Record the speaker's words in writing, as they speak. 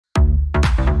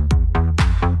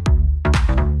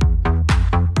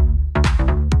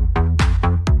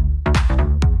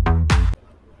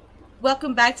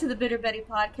welcome back to the Bitter Betty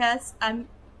podcast. I'm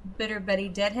Bitter Betty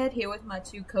Deadhead here with my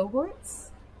two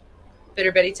cohorts.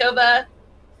 Bitter Betty Tova.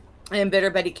 And Bitter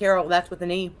Betty Carol, that's with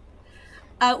an E.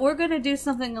 We're going to do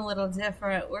something a little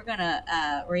different. We're going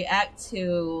to react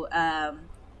to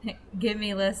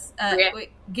Gimmickless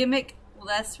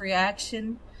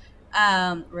reactions.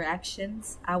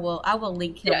 I will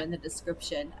link him in the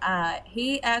description.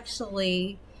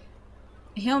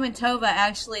 Him and Tova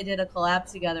actually did a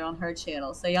collab together on her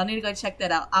channel, so y'all need to go check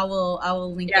that out. I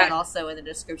will link that also in the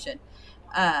description.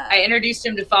 I introduced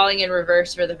him to Falling in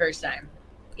Reverse for the first time.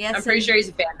 Yes, I'm pretty sure he's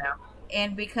a fan now.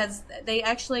 And because they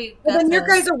actually then you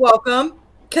guys are welcome.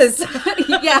 Because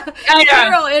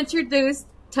Carol introduced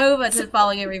Tova to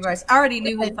Falling in Reverse. I already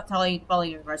knew who Falling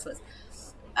in Reverse was.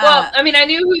 Well, I mean, I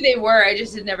knew who they were. I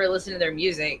just had never listened to their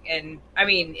music, and I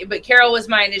mean, but Carol was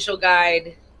my initial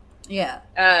guide. Yeah.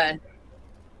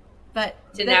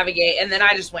 To navigate, and then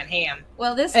I just went ham.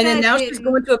 Well, then now she's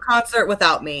going to a concert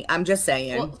without me. I'm just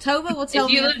saying. Well, Tova will tell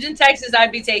me. If you lived in Texas,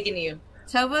 I'd be taking you.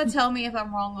 Tova, tell me if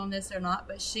I'm wrong on this or not,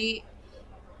 but she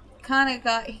kind of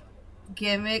got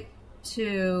Gimmick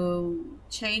to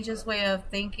change his way of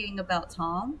thinking about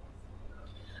Tom.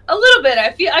 A little bit.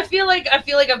 I feel like I've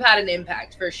had an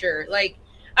impact for sure. Like,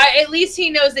 at least he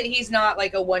knows that he's not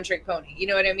like a one-trick pony. You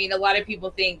know what I mean? A lot of people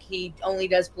think he only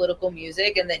does political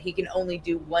music and that he can only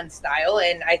do one style.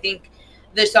 And I think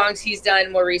the songs he's done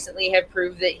more recently have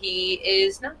proved that he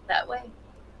is not that way.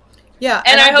 Yeah.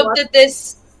 And I hope that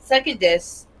this second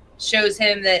disc shows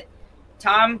him that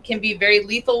Tom can be very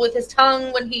lethal with his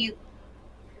tongue when he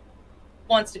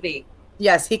wants to be.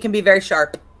 Yes, he can be very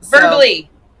sharp. Verbally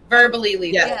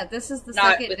lethal. Yeah, this is the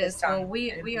second disc. Well,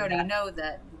 we already know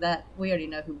that we already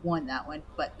know who won that one,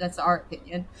 but that's our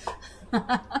opinion.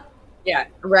 Yeah.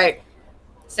 Right.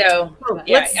 So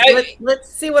let's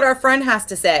see what our friend has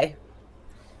to say.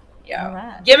 Yeah. All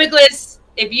right. Gimmickless,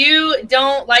 if you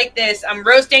don't like this, I'm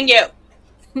roasting you.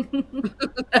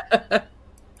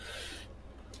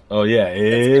 Oh yeah,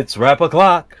 it's rap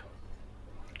o'clock.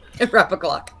 Rap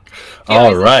o'clock.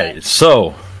 All right,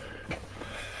 so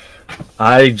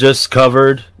I just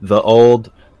covered the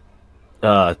old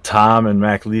Tom and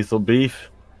Mac Lethal beef,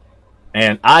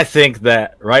 and I think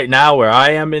that right now where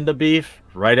I am in the beef,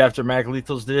 right after Mac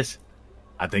Lethal's diss,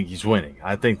 I think he's winning.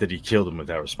 I think that he killed him with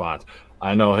that response.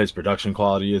 I know his production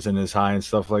quality isn't as high and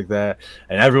stuff like that,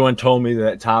 and everyone told me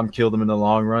that Tom killed him in the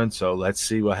long run, so let's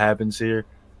see what happens here.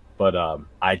 But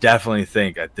I definitely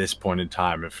think at this point in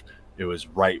time, if it was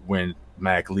right when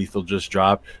Mac Lethal just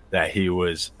dropped, that he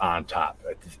was on top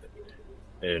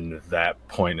in that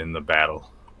point in the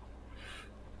battle.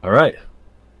 All right.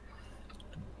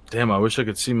 Damn, I wish I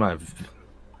could see my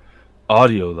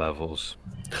audio levels.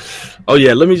 Oh,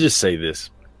 yeah, let me just say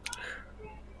this.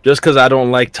 Just because I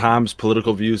don't like Tom's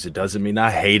political views, it doesn't mean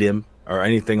I hate him or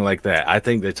anything like that. I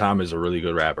think that Tom is a really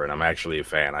good rapper, and I'm actually a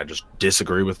fan. I just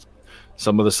disagree with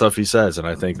some of the stuff he says, and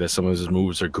I think that some of his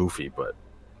moves are goofy, but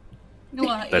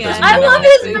I love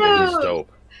his moves. He's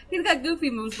dope. He's got goofy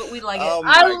moves, but we like it. Oh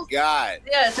my god!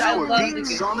 Yes, I love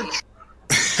the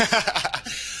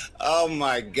Oh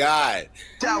my god!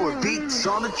 Tower beats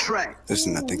on the track.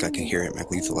 Listen, I think I can hear it. Mac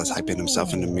Lethal is hyping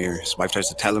himself in the mirror. His wife tries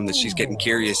to tell him that she's getting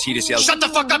curious. He just yells, "Shut the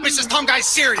fuck up! It's this Tom guy's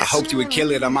serious." I hoped you would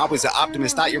kill it. I'm always an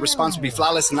optimist. Thought your response would be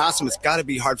flawless and awesome. It's gotta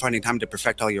be hard finding time to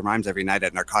perfect all your rhymes every night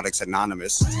at Narcotics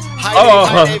Anonymous.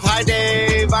 Hi Dave, hi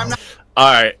Dave. I'm not.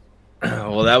 All right.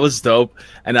 Well, that was dope,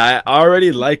 and I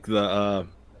already like the.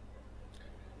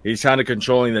 He's kind of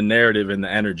controlling the narrative and the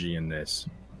energy in this.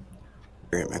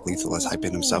 Mac Lethal is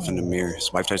hyping himself in the mirror.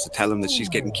 His wife tries to tell him that she's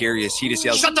getting curious. He just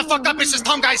yells, "Shut the fuck up! It's this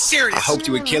Tom guy's serious." I hoped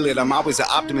you would kill it. I'm always an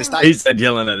optimist. He said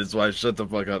yelling at his wife, "Shut the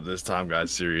fuck up! This Tom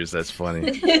guy's serious." That's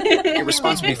funny. Your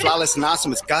response would be flawless and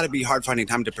awesome. It's got to be hard finding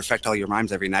time to perfect all your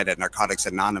rhymes every night at Narcotics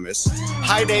Anonymous.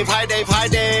 Hi Dave, hi Dave, hi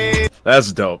Dave.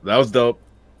 That's dope. That was dope.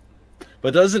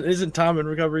 But isn't Tom in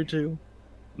recovery too?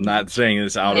 Not saying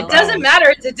it's out of bounds. It doesn't matter.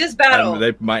 It's a diss battle.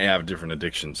 They might have different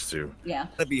addictions too. Yeah.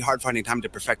 It'd be hard finding time to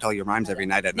perfect all your rhymes every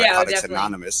night at Narcotics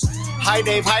Anonymous. Hi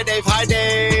Dave, hi Dave, hi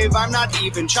Dave. I'm not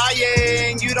even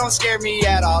trying. You don't scare me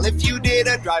at all. If you did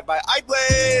a drive-by, I'd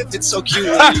wave. It's so cute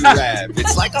when you rap.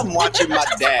 It's like I'm watching my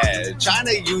dad trying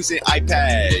to use an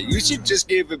iPad. You should just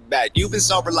give it back. You've been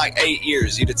sober like 8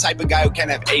 years. You're the type of guy who can't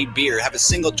have a beer, have a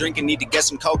single drink and need to get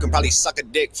some coke and probably suck a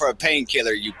dick for a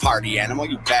painkiller. You party animal,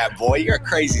 you bad boy. You're a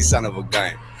crazy son of a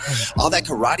gun. All that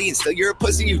karate and still you're a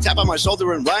pussy. You tap on my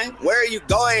shoulder and run. Where are you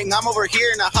going? I'm over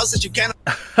here in a house that you can't.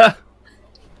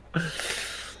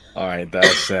 All right, that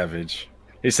was savage.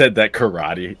 He said that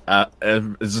karate.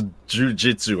 It's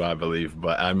jiu-jitsu, I believe,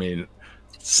 but I mean,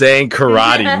 saying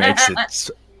karate makes it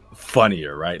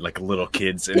funnier, right? Like little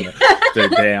kids in their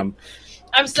damn.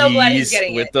 I'm so glad he's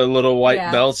getting with it. the little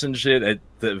white belts and shit.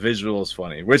 The visual is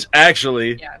funny, which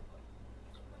actually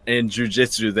in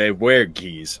jiu-jitsu they wear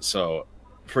gis, so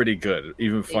pretty good,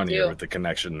 even funnier with the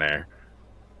connection there.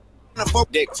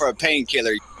 Dick for a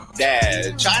painkiller,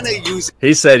 dad. Trying to use.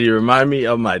 He said, "You remind me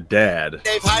of my dad."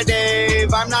 Dave, hi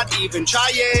Dave. I'm not even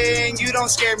trying. You don't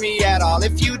scare me at all.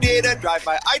 If you did a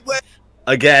drive-by, I'd wait.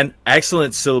 Again,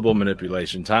 excellent syllable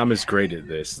manipulation. Tom is great at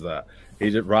this.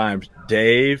 He rhymed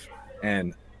Dave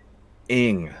and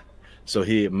ing, so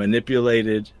he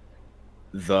manipulated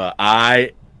the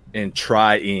I in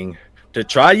trying to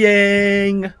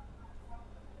trying.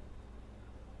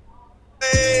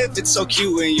 It's so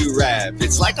cute when you rap.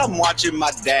 It's like I'm watching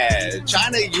my dad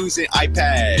trying to use an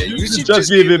iPad. You should just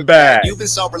give it back. You've been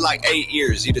sober like 8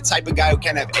 years. You the type of guy who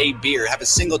can't have a beer, have a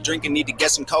single drink and need to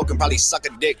get some coke and probably suck a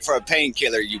dick for a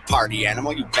painkiller. You party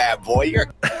animal, you bad boy.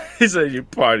 He said, "You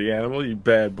party animal, you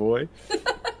bad boy."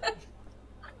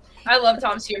 I love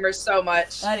Tom's humor so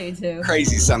much. I do too.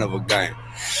 Crazy son of a gun.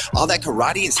 All that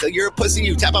karate and still you're a pussy.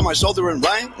 You tap on my shoulder and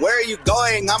run. Where are you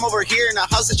going? I'm over here in a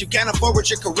house that you can't afford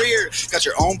with your career. Got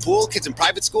your own pool, kids in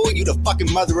private school. You the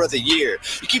fucking mother of the year.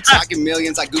 You keep talking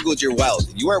millions. I googled your wealth.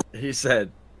 You are. He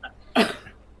said.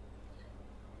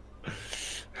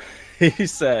 He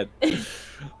said. Here's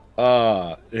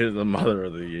the mother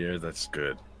of the year. That's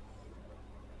good.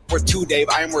 Worth 2, Dave.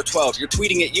 I am worth 12. You're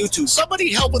tweeting at YouTube.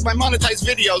 Somebody help with my monetized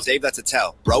videos. Dave, that's a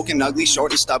tell. Broken, ugly,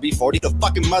 short and stubby. 40, the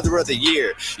fucking mother of the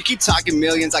year. You keep talking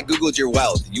millions. I googled your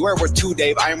wealth. You are worth 2,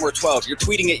 Dave. I am worth 12. You're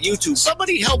tweeting at YouTube.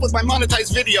 Somebody help with my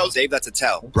monetized videos. Dave, that's a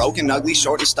tell. Broken, ugly,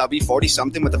 short and stubby. 40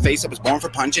 something with a face that was born for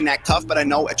punching. Act tough, but I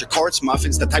know at your courts,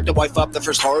 muffins. The type to wife up the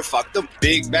first horror. Fuck them.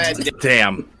 Big bad.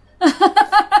 Damn.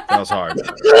 That was hard.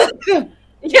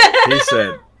 Yeah.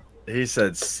 He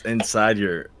said inside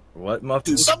your. What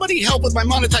muffin? Somebody help with my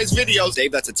monetized videos.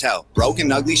 Dave, that's a tell.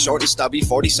 Broken, ugly, short and stubby.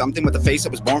 40 something with a face that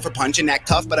was born for punching. Act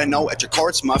tough, but I know at your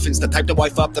courts, muffins. The type to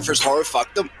wife up the first horror.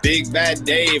 Fuck them. Big bad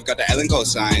Dave. Got the Ellen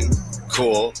cosign.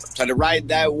 Cool. Try to ride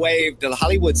that wave to the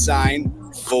Hollywood sign.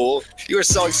 Fool. You were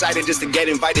so excited just to get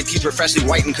invited. Teeth were freshly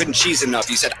white and couldn't cheese enough.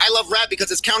 You said, I love rap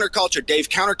because it's counterculture. Dave,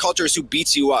 counterculture is who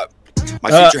beats you up.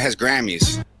 My future has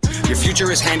Grammys. Your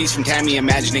future is handies from Tammy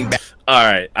imagining. All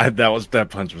right, that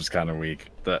punch was kind of weak.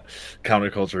 The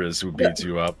counterculture is who beats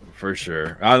you up for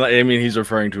sure. I mean, he's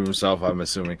referring to himself, I'm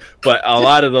assuming. But a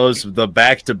lot of those, the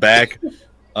back-to-back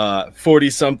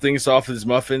 40-somethings off his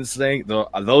muffins thing,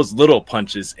 those little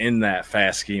punches in that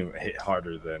fast scheme hit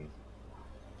harder than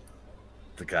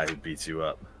the guy who beats you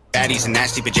up. Baddies and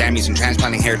nasty pajamas and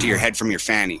transplanting hair to your head from your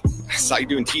fanny. I saw you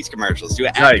doing teeth commercials. Do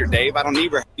it after, Dave. I don't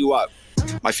need to you up.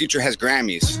 My future has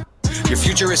Grammys. Your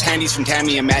future is handies from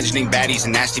Tammy imagining baddies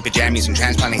and nasty pajamas and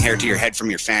transplanting hair to your head from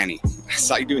your fanny. I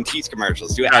saw you doing teeth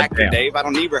commercials. Do it actor, Dave. I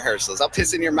don't need rehearsals. I'll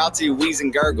piss in your mouth till you wheeze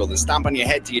and gurgle, then stomp on your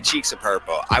head till your cheeks are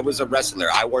purple. I was a wrestler.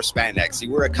 I wore spandex.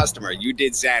 You were a customer. You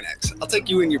did Xanax. I'll take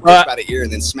you and your bitch by the ear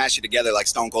and then smash you together like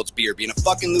Stone Cold's beer. Being a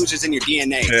fucking loser's in your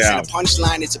DNA. This ain't a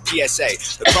punchline. It's a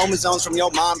PSA. The chromosomes from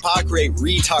your mom and pa create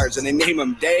retards and they name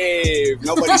them Dave.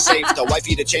 Nobody's safe. The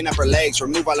wifey to chain up her legs,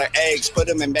 remove all her eggs, put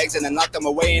them in bags and then lock them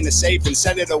away in the safe and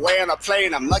send it away on a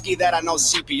plane. I'm lucky that I know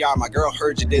CPR. My girl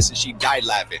heard you this and she died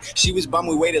laughing. She was bummed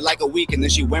we waited like a week and then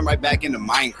she went right back into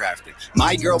Minecrafting.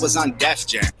 My girl was on Def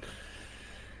Jam.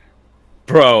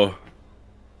 Bro.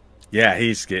 Yeah,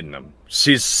 he's getting them.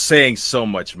 She's saying so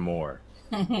much more.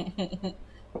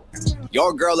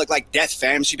 Your girl looked like Death,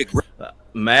 fam. She did.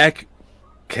 Mac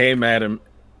came at him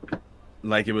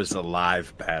like it was a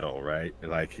live battle, right?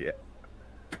 Like, yeah.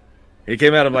 He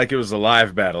came at him like it was a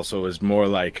live battle, so it was more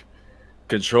like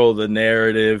control the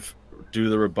narrative, do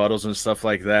the rebuttals and stuff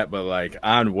like that. But like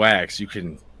on wax, you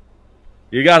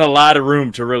got a lot of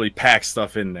room to really pack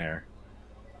stuff in there.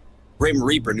 Grim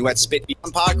Reaper knew I'd spit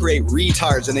on pa create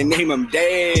retards and they name him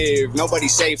Dave.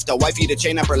 Nobody's safe. The wifey to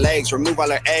chain up her legs, remove all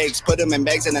her eggs, put them in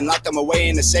bags and then lock them away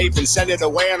in the safe and send it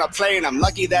away on a plane. I'm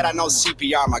lucky that I know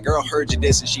CPR. My girl heard you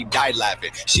this and she died laughing.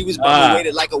 She was bummed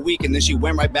waited like a week and then she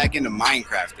went right back into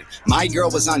Minecrafting. My girl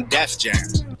was on Def Jam.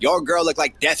 Your girl looked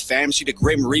like Death, fam. She the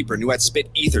Grim Reaper knew I'd spit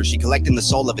ether. She collecting the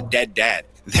soul of a dead dad.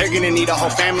 They're gonna need a whole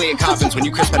family of coffins when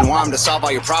you crisp and warm to solve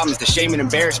all your problems. The shame and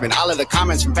embarrassment, all of the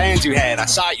comments from fans you had. I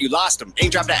saw it, you lost them.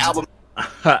 Ain't dropped an album.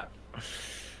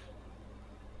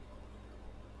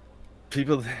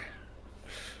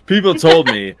 People told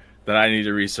me that I need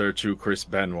to research who Chris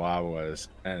Benoit was,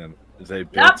 and they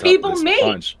built not up people, this me.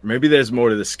 punch. Maybe there's more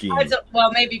to the scheme.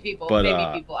 Well, maybe people. But,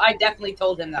 maybe people. I definitely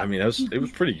told him that. I mean, it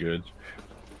was pretty good,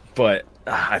 but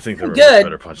I think there were much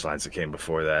better punchlines that came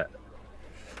before that.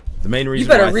 The main reason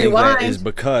better why I think that rewind. is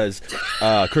because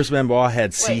Chris Benoit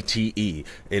had CTE.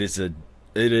 It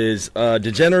is a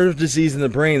degenerative disease in the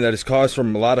brain that is caused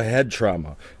from a lot of head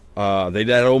trauma. They did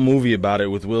a whole movie about it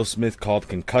with Will Smith called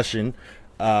Concussion.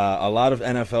 A lot of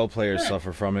NFL players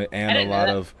suffer from it, and a lot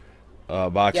of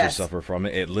boxers suffer from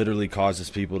it. It literally causes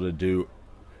people to do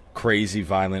crazy,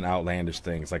 violent, outlandish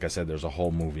things. Like I said, there's a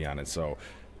whole movie on it. So,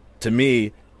 to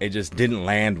me, it just didn't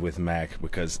land with Mac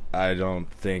because I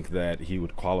don't think that he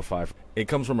would qualify. It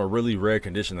comes from a really rare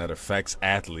condition that affects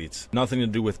athletes. Nothing to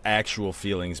do with actual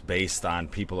feelings based on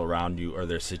people around you or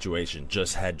their situation,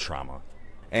 just head trauma.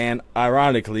 And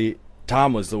ironically,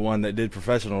 Tom was the one that did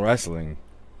professional wrestling.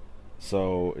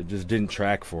 So it just didn't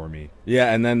track for me.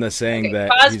 Yeah, and then the saying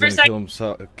that he's going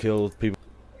to kill people.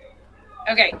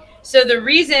 Okay, so the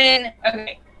reason,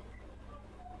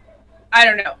 I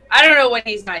don't know what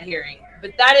he's not hearing,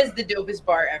 but that is the dopest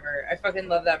bar ever. I fucking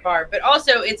love that bar. But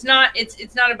also, it's not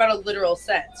about a literal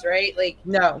sense, right? Like,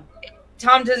 no,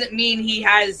 Tom doesn't mean he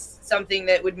has something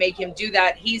that would make him do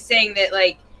that. He's saying that,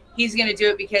 like, he's going to do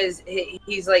it because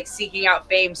he's, like, seeking out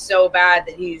fame so bad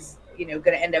that he's, you know,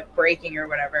 going to end up breaking or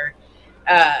whatever.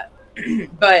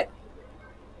 But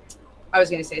I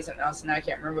was going to say something else, and now I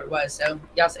can't remember what it was, so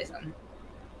y'all say something.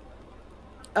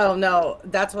 Oh, no,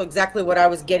 that's exactly what I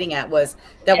was getting at was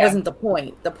that wasn't the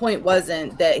point. The point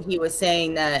wasn't that he was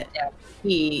saying that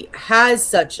he has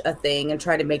such a thing and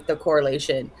try to make the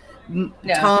correlation.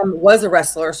 Tom was a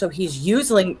wrestler, so he's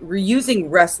reusing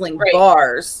wrestling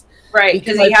bars. Right,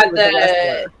 because he had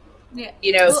the,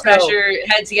 you know, smash your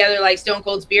head together like Stone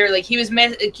Cold's beer. Like, he was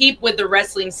meant to keep with the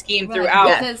wrestling scheme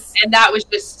throughout, and that was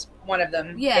just one of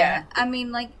them. Yeah, I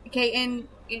mean, like, okay, and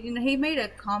you know, he made a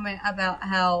comment about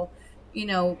how, you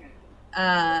know,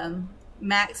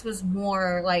 Max was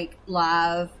more like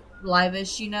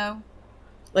live-ish, you know,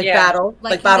 like battle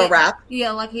rap.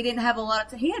 Yeah, like he didn't have a lot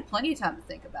of time. He had plenty of time to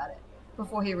think about it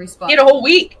before he responded. He had a whole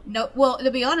week. No, well,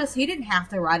 to be honest, he didn't have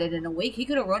to write it in a week. He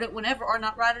could have wrote it whenever or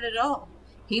not write it at all.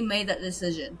 He made that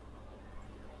decision.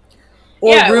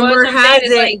 Or rumor has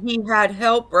it he had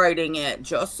help writing it.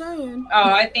 Just saying. Oh,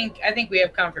 I think we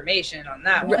have confirmation on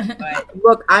that one. But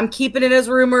look, I'm keeping it as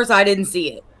rumors. I didn't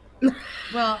see it.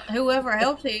 Well, whoever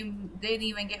helped him didn't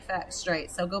even get facts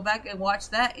straight. So go back and watch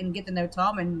that and get to know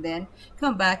Tom, and then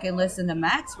come back and listen to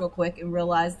Max real quick and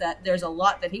realize that there's a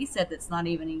lot that he said that's not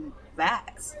even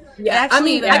facts. Yeah, it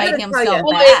actually even made him sound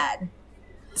bad.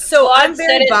 So I'm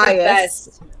very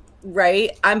biased,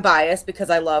 right? I'm biased because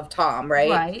I love Tom,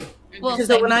 right? Right. Well, because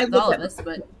when I look at this,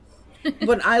 but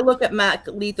when I look at Mac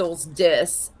Lethal's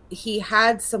diss, he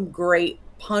had some great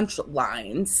punch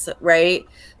lines, right?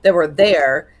 That were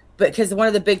there. Because one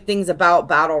of the big things about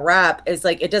battle rap is,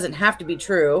 like, it doesn't have to be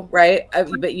true, right?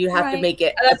 But you have to make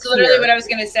it. That's literally what I was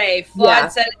going to say.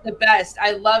 Flawed said it the best.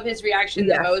 I love his reaction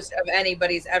the most of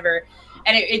anybody's ever.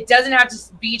 And it doesn't have to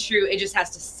be true. It just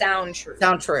has to sound true.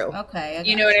 Okay.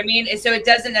 You know what I mean? And so it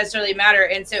doesn't necessarily matter.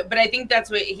 And so, but I think that's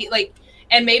what he, like,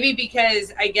 and maybe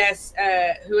because I guess,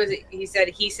 who is it? He said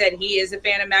he is a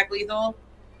fan of Mac Lethal.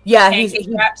 Yeah. He he said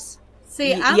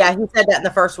that in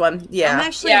the first one. Yeah. I'm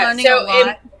actually learning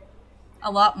a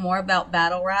lot more about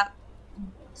battle rap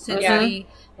since we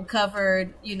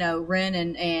covered, you know, Ren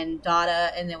and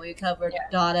Dada, and then we covered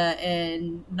Dada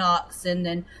and Knox, and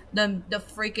then the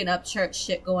freaking Upchurch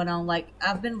shit going on. Like,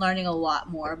 I've been learning a lot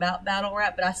more about battle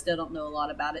rap, but I still don't know a lot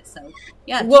about it. So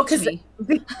yeah, well, because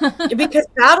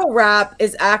battle rap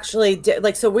is actually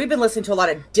like, so we've been listening to a lot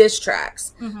of diss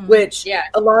tracks, which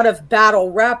a lot of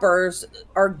battle rappers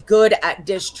are good at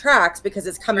diss tracks because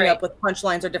it's coming up with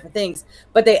punchlines or different things,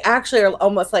 but they actually are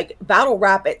almost like battle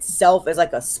rap itself is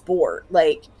like a sport,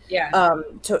 like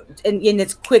and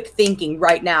it's quick thinking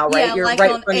right now, right? Yeah, you're like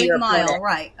right on from 8 your Mile, opponent.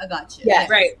 right? I got you. Yes.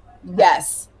 Right.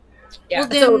 Yes. Yeah. Well,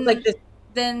 then, so it's like this.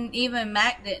 Then even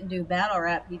Mac didn't do battle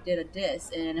rap. He did a diss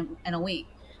in a week.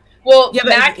 Well,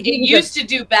 Mac used to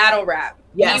do battle rap.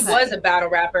 Yes. He was a battle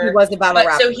rapper. He was a battle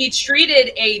rapper. So he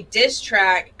treated a diss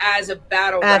track as a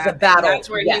battle rap. As a battle. That's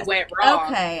where he went wrong.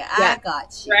 Okay, I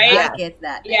got you. Right? I get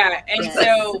that. Yeah, and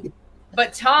so,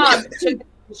 but Tom took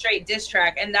a straight diss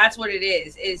track, and that's what it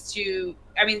is to,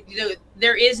 I mean,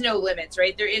 there is no limits,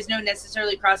 right? There is no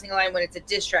necessarily crossing a line when it's a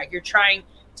diss track. You're trying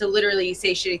to literally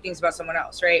say shitty things about someone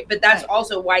else, right? But that's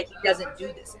also why he doesn't do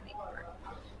this anymore.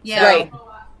 Yeah. So, right.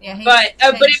 Yeah, but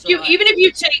if you even if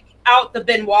you take out the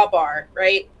Benoit bar,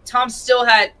 right? Tom still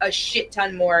had a shit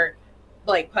ton more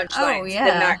like punchlines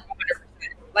than Mac, 100%,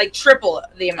 like triple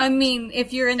the amount. I mean,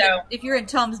 if you're in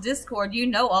Tom's Discord, you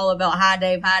know all about Hi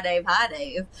Dave. Hi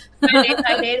Dave.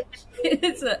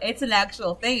 It's an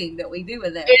actual thing that we do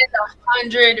in there. It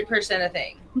is 100% a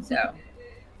thing. So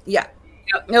yeah.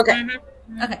 Okay.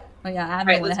 Okay. Well, yeah,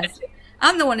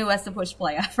 I'm the one who has to push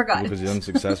play. I forgot. Because he's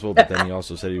unsuccessful, but then he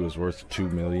also said he was worth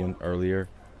 $2 million earlier.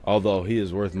 Although he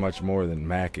is worth much more than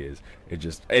Mac is. It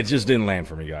just didn't land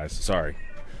for me, guys. Sorry.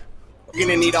 You're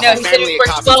gonna need a whole family of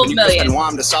copies when you push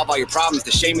Benoit to solve all your problems,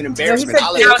 the shame and embarrassment.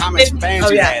 I'll let comments from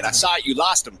fans you had. I saw it, you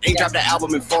lost them. Ain't dropped an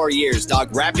album in 4 years,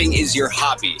 dog. Rapping is your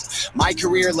hobby. My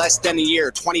career, less than a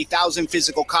year, 20,000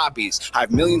 physical copies. I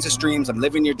have millions of streams. I'm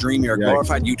living your dream. You're a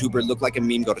glorified YouTuber. Look like a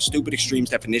meme. Go to stupid extremes.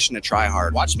 Definition of try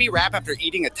hard. Watch me rap after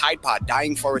eating a Tide Pod,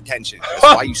 dying for attention. That's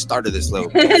why you started this little.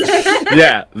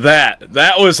 Yeah,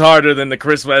 that was harder than the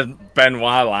Chris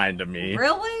Benoit line to me.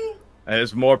 Really?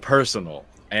 It's more personal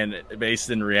and based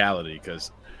in reality because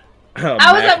how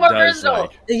is that more personal?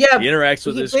 Like, yeah, he interacts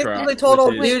with his crowd. He basically told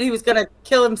old dude he was gonna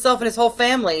kill himself and his whole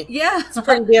family. Yeah, it's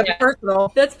pretty damn personal.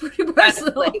 That's pretty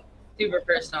personal. Like, super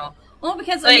personal. Well,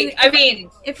 because like,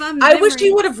 if I'm, I wish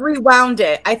he would have rewound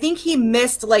it. I think he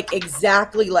missed like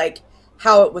exactly like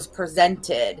how it was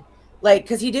presented, like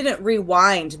because he didn't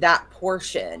rewind that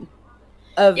portion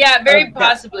of very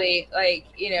possibly like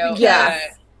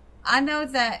I know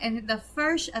that in the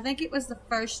first, I think it was the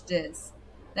first disc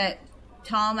that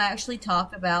Tom actually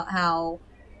talked about how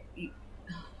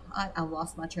I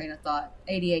lost my train of thought.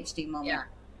 ADHD moment. Yeah,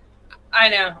 I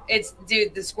know.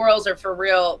 Dude, the squirrels are for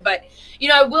real. But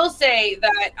I will say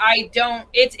that I don't.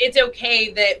 It's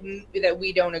okay that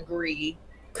we don't agree.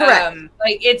 Correct.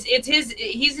 Like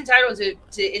he's entitled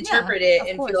to interpret it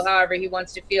and feel however he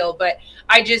wants to feel. But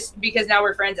because now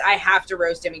we're friends, I have to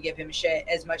roast him and give him shit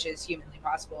as much as humanly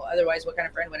possible. Otherwise, what kind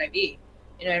of friend would I be?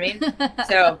 You know what I mean?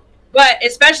 So, but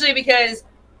especially because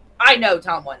I know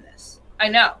Tom won this. I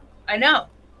know.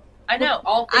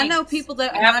 All things. I know people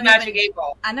that I have a Magic 8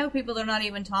 Ball. I know people that are not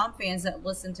even Tom fans that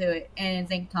listen to it and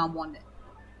think Tom won it.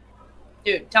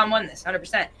 Dude, Tom won this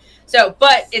 100%. So,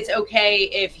 but it's okay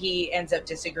if he ends up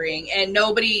disagreeing and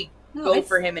nobody go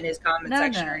for him in his comment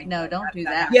section or anything. No, don't do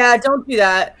that. Yeah, don't do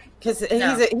that because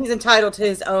he's entitled to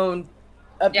his own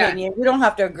opinion. We don't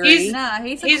have to agree.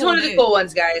 He's one of the cool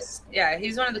ones, guys. Yeah,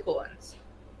 he's one of the cool ones.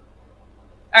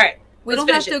 All right. We don't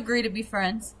have to agree to be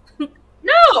friends.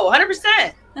 No,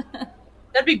 100%.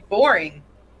 That'd be boring.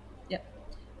 Yep.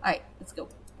 All right, let's go.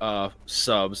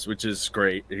 Subs, which is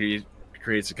great. He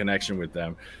creates a connection with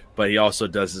them, but he also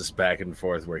does this back and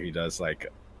forth where he does like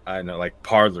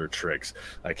parlor tricks.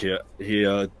 Like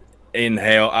he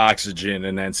inhale oxygen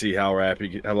and then see how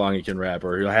long he can rap,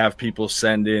 or he'll have people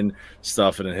send in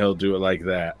stuff and then he'll do it like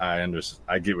that.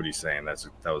 I get what he's saying. That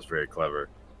was very clever,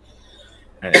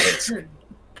 and it's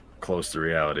close to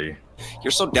reality.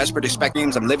 You're so desperate to expect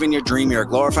memes. I'm living your dream. You're a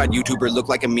glorified YouTuber. Look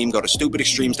like a meme. Go to stupid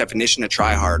extremes. Definition of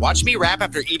try hard. Watch me rap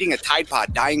after eating a Tide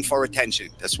Pod, dying for attention.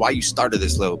 That's why you started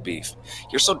this little beef.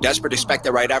 You're so desperate to expect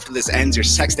that right after this ends, your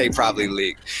sex tape probably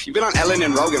leaked. You've been on Ellen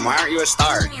and Rogan. Why aren't you a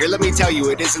star? Here, let me tell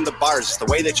you, it isn't the bars. It's the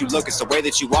way that you look. It's the way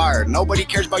that you are. Nobody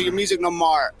cares about your music no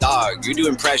more. Dog, you do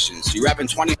impressions. You rapping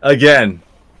 20. Again.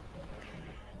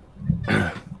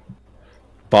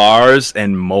 Bars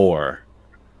and more.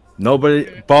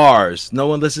 Bars. No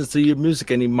one listens to your music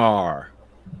anymore.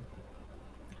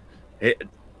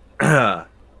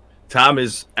 Tom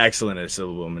is excellent at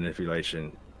syllable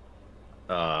manipulation.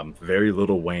 Very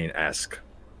Lil Wayne-esque.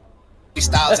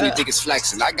 Styles and you think it's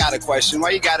flexing. I got a question.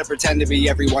 Why you gotta pretend to be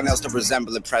everyone else to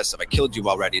resemble impressive? I killed you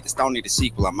already. This don't need a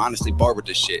sequel. I'm honestly bored with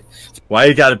this shit. Why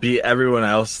you gotta be everyone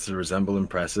else to resemble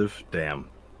impressive? Damn.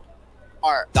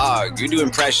 Dog, you do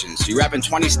impressions. You rapping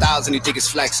 20 styles and you think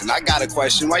it's flexing. I got a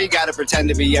question. Why you gotta pretend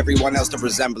to be everyone else to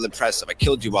resemble impressive? I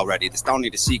killed you already. This don't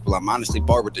need a sequel. I'm honestly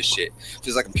bored with this shit.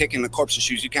 Feels like I'm kicking the corpse in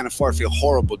shoes you can't afford. Feel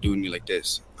horrible doing you like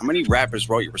this. How many rappers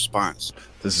wrote your response?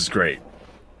 This is great.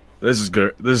 This is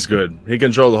good. This is good. He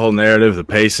controlled the whole narrative, the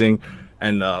pacing,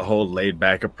 and the whole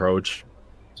laid-back approach.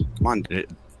 Come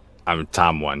on.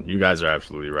 Tom won. You guys are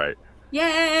absolutely right.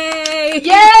 Yay!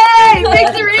 Yay!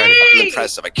 Victory! I'm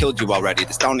impressive. I killed you already.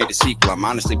 This don't need a sequel. I'm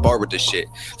honestly bored with this shit.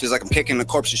 Feels like I'm kicking the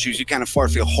corpse in shoes you can't afford.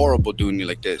 Feel horrible doing you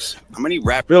like this. How many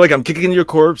rappers? Feel like I'm kicking your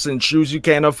corpse in shoes you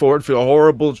can't afford. Feel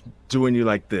horrible doing you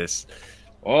like this.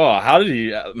 Oh, how did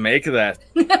he make that?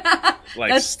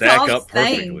 Like that's stack Tom's up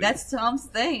perfectly. Thing. That's Tom's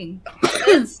thing.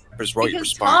 Rappers wrote your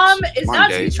response. Tom is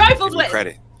not to be trifled with.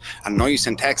 Credit. I know you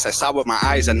sent text. I saw with my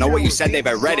eyes. I know what you said, Dave.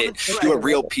 I read it. You a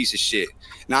real piece of shit.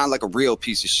 Not like a real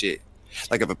piece of shit.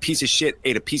 Like if a piece of shit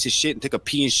ate a piece of shit and took a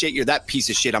pee and shit, you're that piece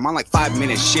of shit. I'm on like 5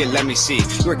 minutes. Shit, let me see.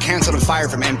 You were canceled and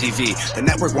fired from MTV. The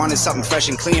network wanted something fresh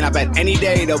and clean. I bet any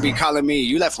day they'll be calling me.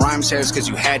 You left rhyme shares because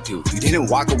you had to. You didn't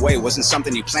walk away. Wasn't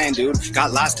something you planned, dude.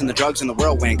 Got lost in the drugs and the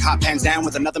whirlwind. Caught pants down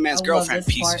with another man's girlfriend.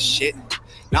 Piece of shit.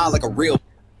 Not like a real.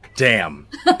 Damn.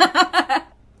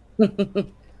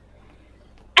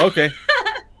 Okay.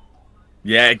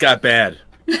 Yeah, it got bad.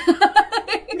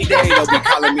 Every day they'll be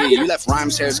calling me. You left rhyme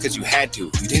stairs because you had to.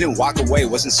 You didn't walk away,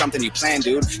 wasn't something you planned,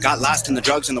 dude. Got lost in the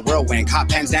drugs and the whirlwind. Caught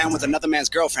pants down with another man's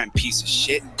girlfriend. Piece of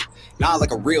shit. Nah,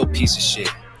 like a real piece of shit.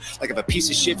 Like if a piece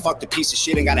of shit fucked a piece of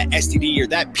shit and got an STD, you're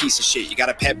that piece of shit. You got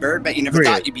a pet bird, bet you never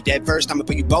thought you'd be dead first. I'ma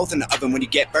put you both in the oven when you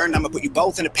get burned. I'ma put you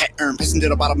both in a pet urn. Piss into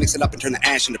the bottle, mix it up and turn the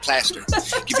ash into plaster.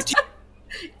 Give it to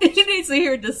you. He needs to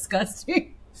hear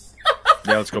disgusting.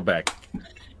 Yeah, let's go back.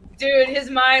 Dude, his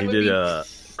mind He did a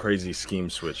crazy scheme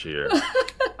switch here.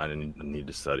 I didn't need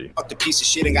to study. Fucked a piece of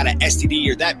shit and got an STD,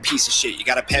 you're that piece of shit. You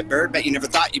got a pet bird, bet you never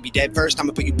thought you'd be dead first.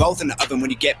 I'ma put you both in the oven when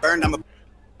you get burned.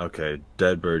 Okay,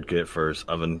 dead bird get first,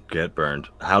 oven get burned.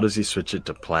 How does he switch it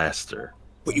to plaster?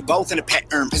 Put you both in a pet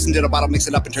urn, piss into the bottle, mix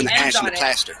it up and turn the ash into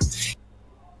plaster.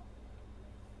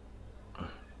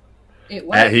 It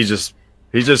worked.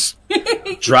 He just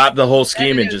dropped the whole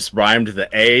scheme and just rhymed the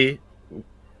A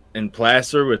in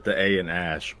plaster with the A in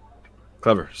ash.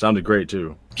 Clever. Sounded great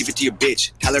too. Give it to your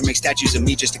bitch. Tell her make statues of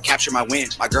me just to capture my win.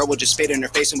 My girl will just spit in her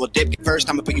face and we'll dip it first.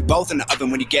 I'ma put you both in the oven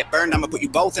when you get burned. I'ma put you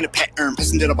both in a pet urn.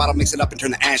 Piss into the bottle, mix it up and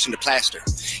turn the ash into plaster.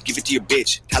 Give it to your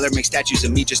bitch. Tell her make statues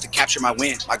of me just to capture my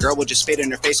win. My girl will just spit in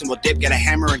her face and we'll dip. Get a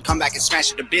hammer and come back and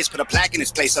smash it to bits. Put a plaque in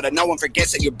its place so that no one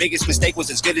forgets that your biggest mistake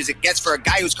was as good as it gets for a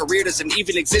guy whose career doesn't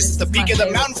even exist. It's the peak of the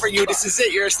mountain for you. This is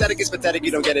it. Your aesthetic is pathetic.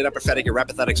 You don't get it. I'm prophetic. Your rap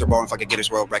pathetics are boring. Fucking Guinness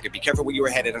World Record. Be careful where you were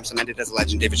headed. I'm cemented as a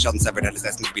legend. David Sheldon severed head is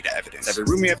destined to be the evidence. Every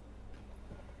room you have.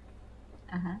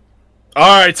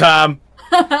 All right, Tom.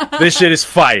 This shit is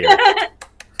fire.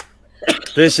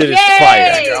 This shit is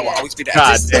fire. I will always be the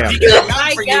God damn.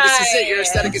 for you. This is it. Your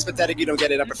aesthetic is pathetic. You don't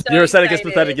get it. I'm Your aesthetic is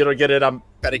pathetic. You don't get it. I'm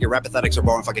pathetic. Your rap pathetics are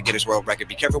boring. Fucking Guinness World Record.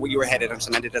 Be careful where you were headed. I'm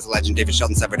cemented as a legend. David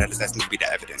Sheldon severed head is destined to be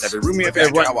the evidence. Every room you ever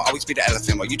enter, I will always be the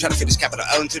elephant. While you try to fit this capital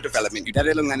L into development, you dead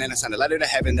little land and I send a letter to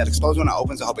heaven that explodes when it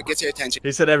opens. I hope it gets your attention.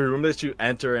 He said every room that you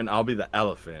enter and I'll be the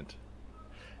elephant.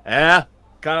 Yeah,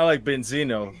 kind of like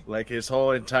Benzino. Like his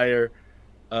whole entire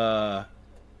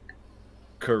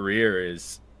career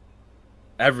is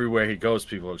everywhere he goes,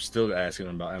 people are still asking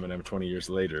him about Eminem 20 years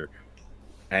later,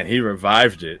 and he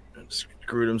revived it,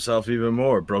 screwed himself even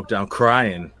more, broke down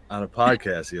crying on a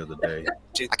podcast the other day.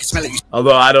 I can smell it.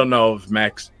 Although I don't know if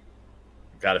Max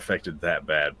got affected that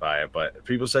bad by it, but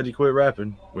people said he quit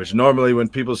rapping, which normally when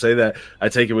people say that, I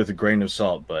take it with a grain of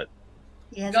salt, but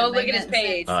go look at his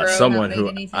page, bro. Someone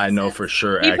who I know for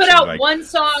sure he actually put out one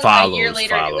song a year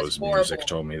later. Follows music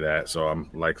told me that, so I'm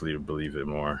likely to believe it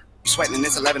more. Sweating in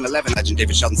this 11-11 legend.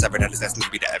 David Sheldon severed head is destined to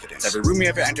be the evidence. Every room you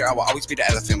ever enter, I will always be the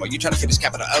elephant. While you try to fit this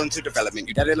capital L into development,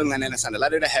 you dead little land and I send a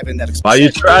letter to heaven that Why you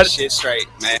try shit straight,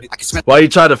 man. I can smell. Why you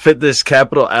try to fit this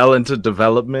capital L into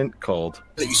development? Cold.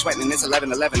 You sweating in this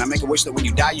 11-11. I make a wish that when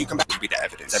you die, you come back to be the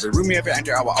evidence. Every room you ever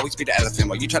enter, I will always be the elephant.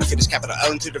 While you try to fit this capital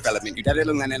L into development, you dead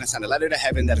little land and I send a letter to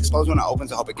heaven that explodes when it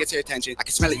opens. I hope it gets your attention. I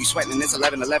can smell it. You sweating in this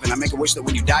 11-11. I make a wish that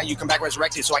when you die, you come back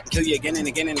resurrected, so I can kill you again and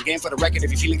again and again for the record. If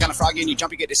you're feeling kind of froggy and you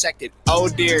jump, you get dissected. Oh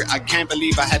dear, I can't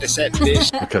believe I had to set this.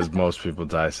 Because most people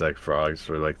dissect frogs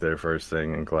for like their first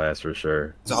thing in class for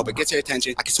sure. So I hope it gets your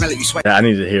attention. I can smell it. You sweat. Yeah, I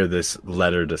need to hear this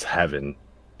letter to heaven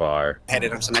bar.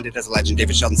 Headed, I'm cemented as a legend.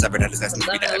 David Sheldon severed head is destined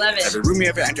to be the evidence. Every room you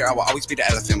ever enter, I will always be the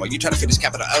elephant. While you try to fit this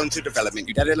capital L into development,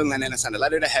 you dead little land and I send a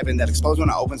letter to heaven that explodes when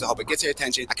it opens. I hope it gets your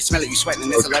attention. I can smell it. You sweating in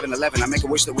this 11-11. I make a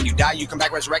wish that when you die, you come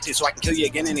back resurrected, so I can kill you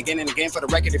again and again and again for the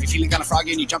record. If you're feeling kind of froggy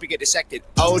and you jump, you get dissected.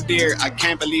 Oh dear, I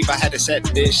can't believe I had to set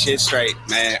this shit straight,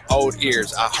 man. Old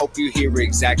ears. I hope you hear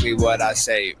exactly what I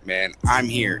say, man. I'm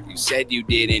here. You said you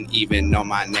didn't even know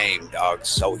my name, dog.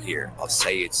 So here, I'll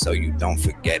say it so you don't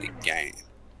forget again.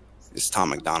 It's Tom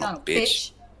MacDonald,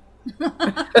 bitch. Yes,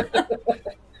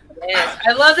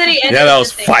 I love that he ended. Yeah, that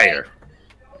was fire.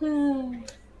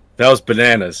 That was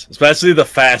bananas, especially the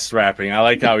fast rapping. I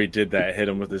like how he did that. Hit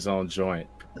him with his own joint.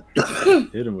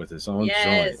 Hit him with his own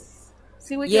joint.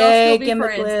 See, we can all still be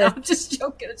friends. No, I'm just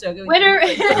joking. Winner,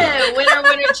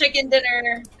 winner, chicken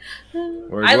dinner.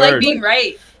 I like being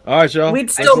right. All right, y'all. We'd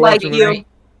still like you.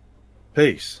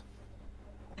 Peace.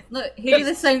 Look, he do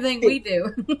the same thing we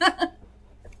do.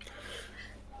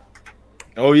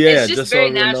 Oh yeah, just so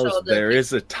everyone knows, there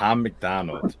is a Tom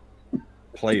MacDonald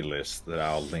playlist that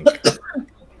I'll link.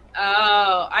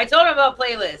 Oh, I told him about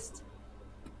playlist.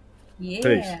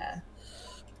 Yeah.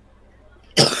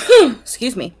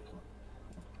 Excuse me.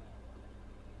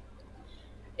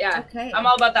 Yeah. Okay. I'm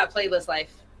all about that playlist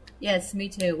life. Yes, me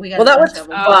too. We got. Well, that was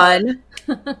fun.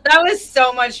 That was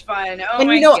so much fun. Oh and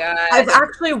my god! I've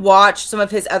actually watched some of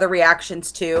his other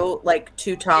reactions too, like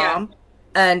to Tom. Yeah.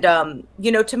 And,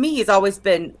 to me, he's always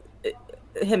been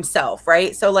himself,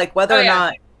 right? So, like, whether or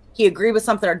not he agreed with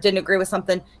something or didn't agree with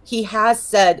something, he has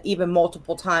said even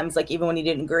multiple times, like even when he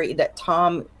didn't agree, that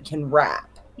Tom can rap.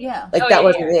 Yeah. Like that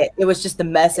wasn't it. It was just the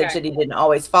message that he didn't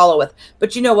always follow with.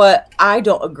 But you know what? I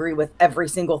don't agree with every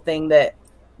single thing that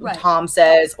Tom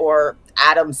says or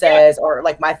Adam says or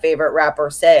like my favorite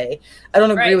rapper say. I don't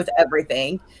agree with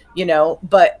everything, you know,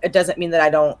 but it doesn't mean that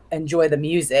I don't enjoy the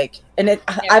music. And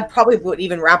I probably would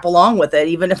even rap along with it,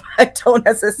 even if I don't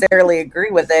necessarily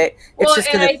agree with it. It's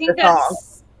just because it's the song.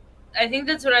 I think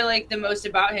that's what I like the most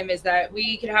about him is that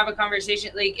we could have a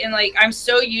conversation I'm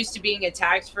so used to being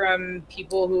attacked from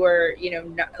people who are, you know,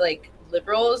 not, like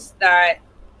liberals that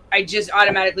I just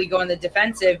automatically go on the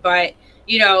defensive. But,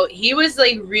 you know, he was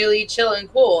like really chill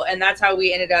and cool. And that's how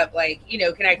we ended up like, you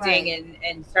know, connecting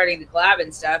and starting the collab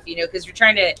and stuff, you know, because we're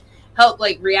trying to help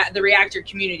like the reactor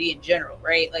community in general.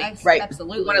 Right. Like,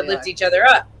 absolutely. We want to lift each other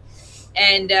up.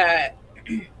 And,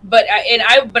 but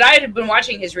I had been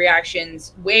watching his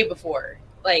reactions way before.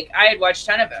 Like I had watched a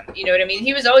ton of them. You know what I mean?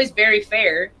 He was always very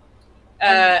fair,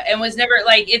 and was never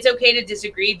like, it's okay to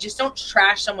disagree. Just don't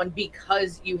trash someone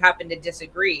because you happen to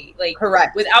disagree. Like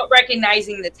without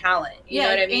recognizing the talent. You know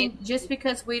what I mean? Just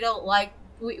because we don't like,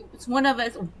 it's one of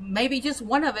us, maybe just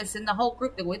one of us in the whole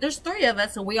group. There's 3 of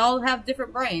us, and we all have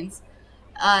different brains.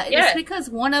 Just because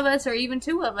one of us or even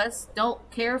 2 of us don't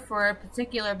care for a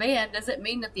particular band doesn't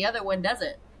mean that the other one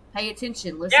doesn't. Pay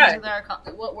attention. Listen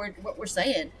to what we're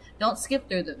saying. Don't skip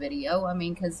through the video. I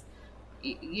mean, because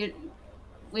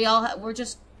we're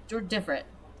different,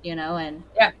 you know, and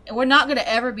we're not going to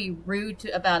ever be rude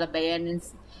about a band and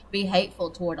be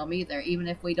hateful toward them either, even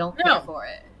if we don't care for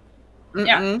it.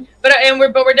 Yeah, but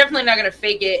we're definitely not going to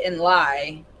fake it and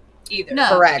lie either. No,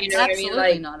 correct. You know absolutely what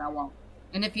I mean? Not. I won't.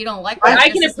 And if you don't like that, I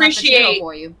can appreciate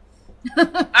for you.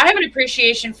 I have an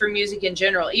appreciation for music in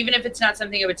general, even if it's not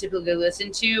something I would typically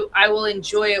listen to. I will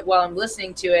enjoy it while I'm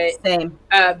listening to it. Same,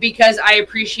 because I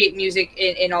appreciate music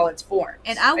in all its forms.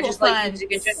 And I will find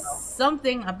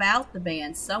something about the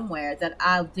band somewhere that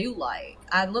I do like.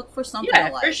 I look for something I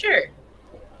like. For sure.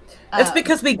 It's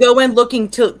because we go in looking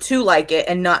to like it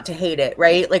and not to hate it,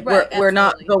 right? Like we're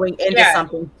not going into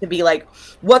something to be like,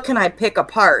 what can I pick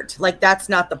apart? Like that's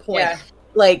not the point. Yeah.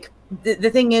 Like the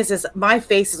thing is my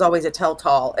face is always a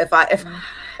telltale if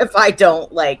I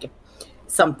don't like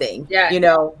something, you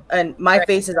know, and my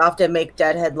faces often make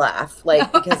Deadhead laugh,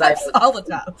 like because I all the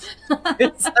time.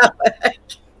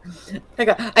 I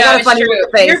got a funny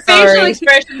face. Your facial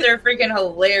expressions are freaking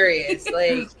hilarious.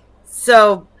 Like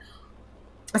so.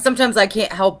 Sometimes I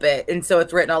can't help it, and so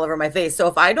it's written all over my face. So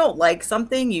if I don't like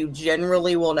something, you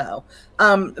generally will know.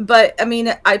 But I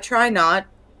mean, I try not,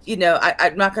 you know,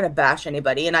 I'm not going to bash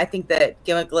anybody, and I think that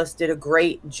Gimmickless did a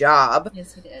great job.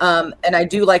 Yes, he did. And I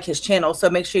do like his channel, so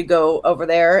make sure you go over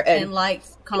there and like,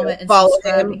 comment, and follow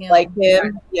him, like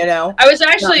him. You know, I was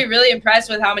actually really impressed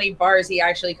with how many bars he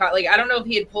actually caught. Like, I don't know if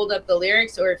he had pulled up the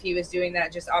lyrics or if he was doing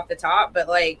that just off the top, but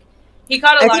like, he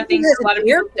caught a lot of things. A lot of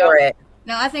people don't.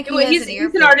 No, I think he's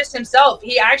an artist himself.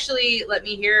 He actually let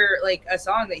me hear like a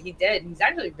song that he did. He's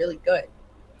actually really good.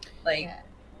 Like,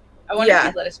 I wonder if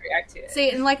he'd let us react to it.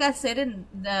 See, and like I said in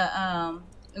the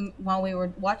while we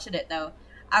were watching it though,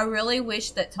 I really wish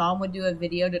that Tom would do a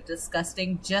video to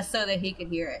Disgusting just so that he could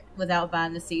hear it without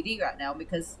buying the CD right now,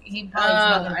 because he's probably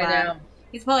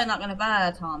not going to buy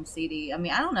a Tom CD. I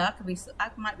mean, I don't know. I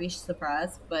might be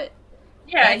surprised, but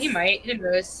he might. Who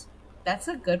knows? That's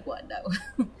a good one though.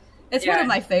 It's one of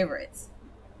my favorites.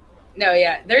 No,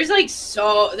 there's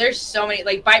so many.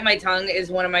 Like Bite My Tongue is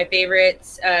one of my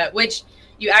favorites, which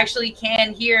you actually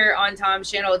can hear on Tom's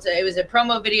channel. It was a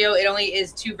promo video. It only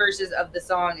is 2 verses of the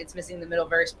song. It's missing the middle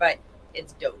verse, but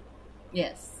it's dope.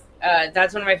 Yes.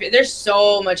 That's one of my favorites. There's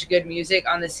so much good music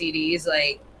on the CDs.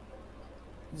 Like,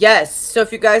 yes. So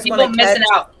if you guys want to missing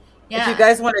out. If you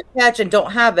guys want to catch and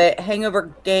don't have it,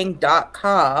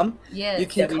 hangovergang.com. Yes. You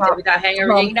can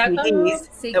hangovergang.com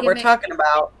that we're talking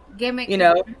about. Gimmick, you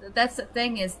know, that's the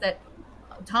thing is that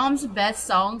Tom's best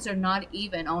songs are not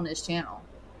even on his channel.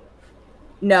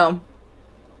 No.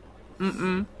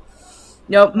 No,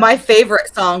 my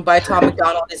favorite song by Tom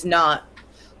MacDonald is not.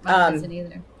 Mine isn't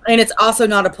either. And it's also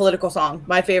not a political song.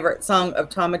 My favorite song of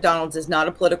Tom MacDonald's is not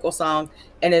a political song,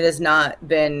 and it has not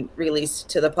been released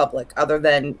to the public other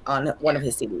than on one of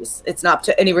his CDs. It's not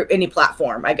to any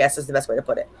platform, I guess is the best way to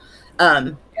put it.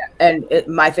 And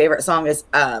my favorite song is,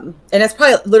 and it's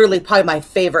probably my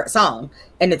favorite song,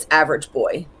 and it's Average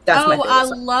Boy. That's my favorite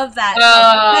song. I love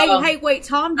that. Hey, wait,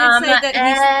 Tom did say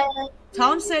that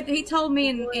Tom said, he told me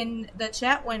in the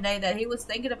chat one day that he was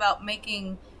thinking about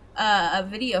making a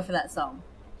video for that song.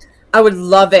 I would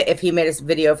love it if he made a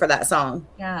video for that song.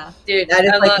 Yeah. Dude,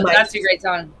 that's a great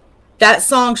song. that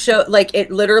song show like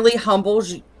it literally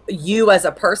humbles you as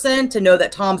a person to know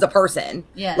that Tom's a person.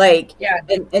 Yeah. Like,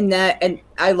 and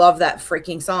I love that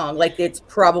freaking song. Like, it's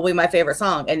probably my favorite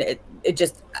song, and it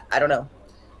just, I don't know.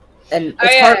 And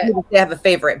it's hard for me to say I have a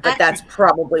favorite, but that's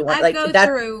probably one. I go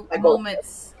through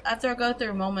moments. After I go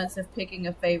through moments of picking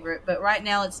a favorite, but right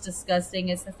now it's Disgusting.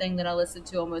 It's the thing that I listen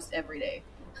to almost every day.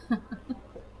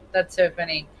 That's so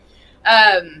funny.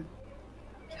 God,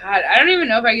 I don't even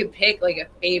know if I could pick like a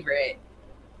favorite.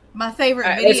 My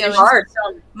favorite video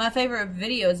my favorite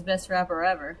video is Best Rapper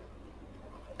Ever.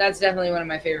 That's definitely one of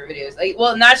my favorite videos. Like,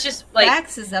 well, not just like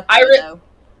Max is up there though.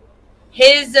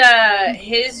 His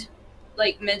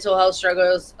like mental health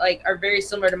struggles like are very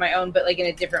similar to my own, but like in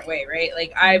a different way, right?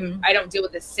 Like I don't deal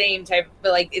with the same type,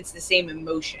 but like it's the same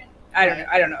emotion. I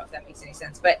don't know if that makes any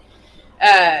sense, but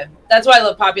that's why I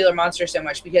love Popular Monster so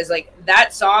much, because like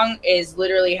that song is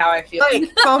literally how I feel.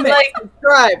 Like, comment,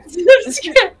 subscribe.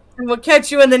 And we'll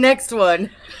catch you in the next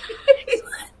one.